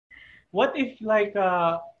What if like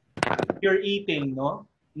you're eating, no?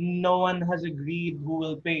 No one has agreed who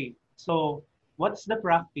will pay. So what's the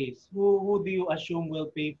practice? Who do you assume will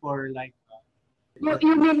pay for like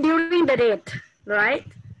You mean during the date, right?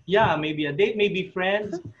 yeah, maybe a date, maybe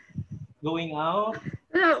friends going out?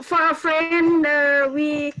 For a friend,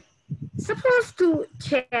 we supposed to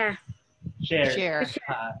share. Share. To Share.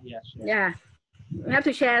 share. Yeah, share. Yeah, we have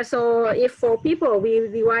to share. So if 4 people, we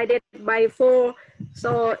divide it by 4.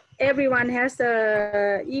 So everyone has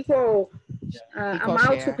a equal Equal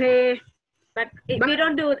amount to share. pay. But we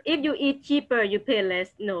don't do. If you eat cheaper, you pay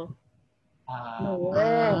less. No, No.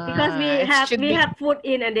 because It should we be have food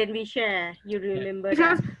in and then we share. You remember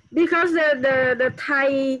that? Because the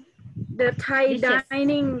Thai Dishes.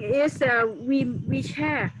 dining is we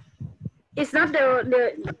share. It's not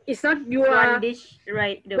it's not your One dish,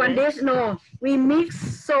 right? The one rest. dish. No, we mix,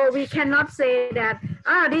 so we cannot say that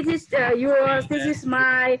this is yours, this is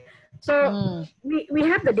mine. So we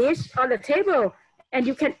have the dish on the table, and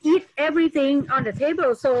you can eat everything on the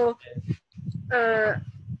table. So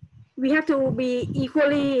we have to be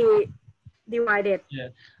equally divided. Yeah.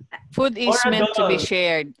 Food is meant to be Oradol.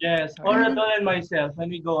 shared. Yes, Oradol and myself. When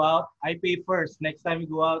we go out, I pay first. Next time we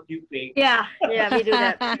go out, you pay. Yeah, we do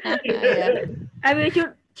that. Yeah. I will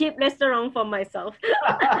choose cheap restaurant for myself.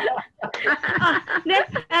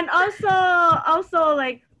 And also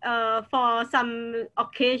like for some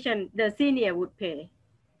occasion, the senior would pay.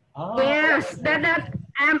 Oh. Yes, that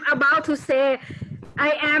I'm about to say.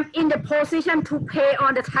 I am in the position to pay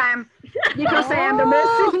on the time because I am the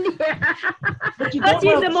most senior. But you But don't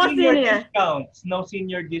she's have the most senior senior. discounts. No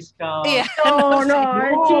senior discount. Yeah. No,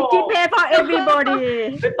 she pay for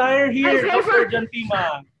everybody. Retire here, I pay for-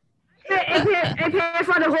 Dr.Jantima. I pay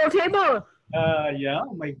for the whole table. Yeah,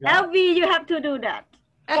 oh my God. LV, you have to do that.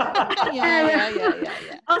 Yeah.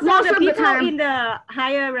 Also, Most the of the people time. in the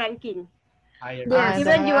higher ranking. Higher. Yes.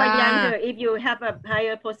 Even you are younger, if you have a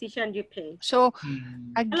higher position, you pay. So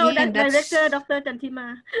Hello, again, Director Dr.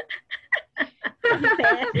 Jantima.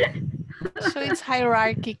 so it's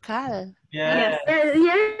hierarchical. Yeah.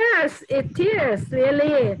 Yes, it is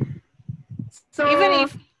really. So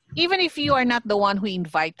Even if you are not the one who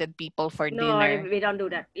invited people for No, dinner. we don't do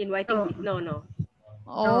that. Inviting people. No.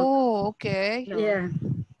 Oh, okay. No. yeah,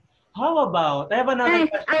 How about, I have another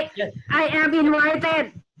question. Yes. I am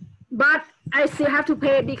invited, but I still have to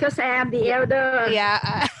pay because I am the elder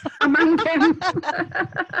Yeah. among them.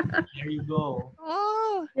 There you go.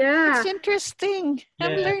 Oh, Yeah. it's interesting.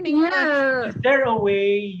 I'm Yeah. learning much. Yeah. Is there a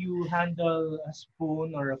way you handle a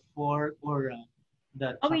spoon or a fork or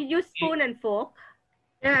the Oh, we use spoon and fork.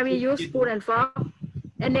 Yeah, we use spoon and fork.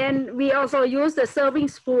 And then we also use the serving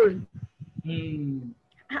spoon.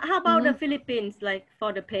 How about the Philippines? Like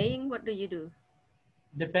for the paying, what do you do?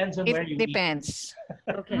 Depends on where you It depends.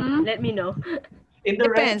 Okay, let me know. eat. In the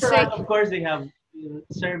Depends, restaurant, like- of course, they have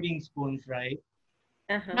serving spoons, right?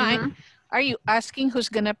 Uh-huh. No, are you asking who's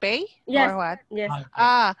gonna pay? Yes. Or what? Yes.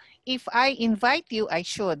 If I invite you, I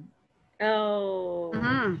should. Oh.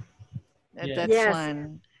 Yes. That's Yes.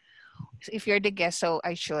 one. If you're the guest, so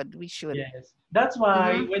we should. Yes. That's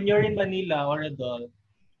why when you're in Manila or adult,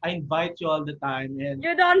 I invite you all the time. And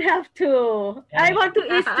You don't have to. I want to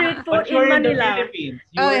eat street food but you're in in the Manila. Philippines.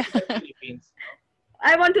 You Oh, were yeah. in the Philippines.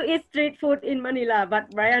 I want to eat street food in Manila, but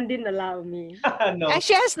Brian didn't allow me. No. And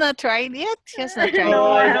she has not tried yet. She has not tried. No,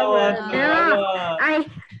 I I don't want haven't. to. Yeah.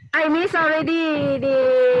 I miss already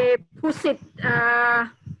the pusit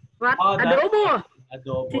what Oh, that- adobo.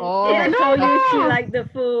 Adobo. Oh. Yeah, I told you she liked the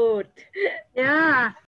food. Yeah.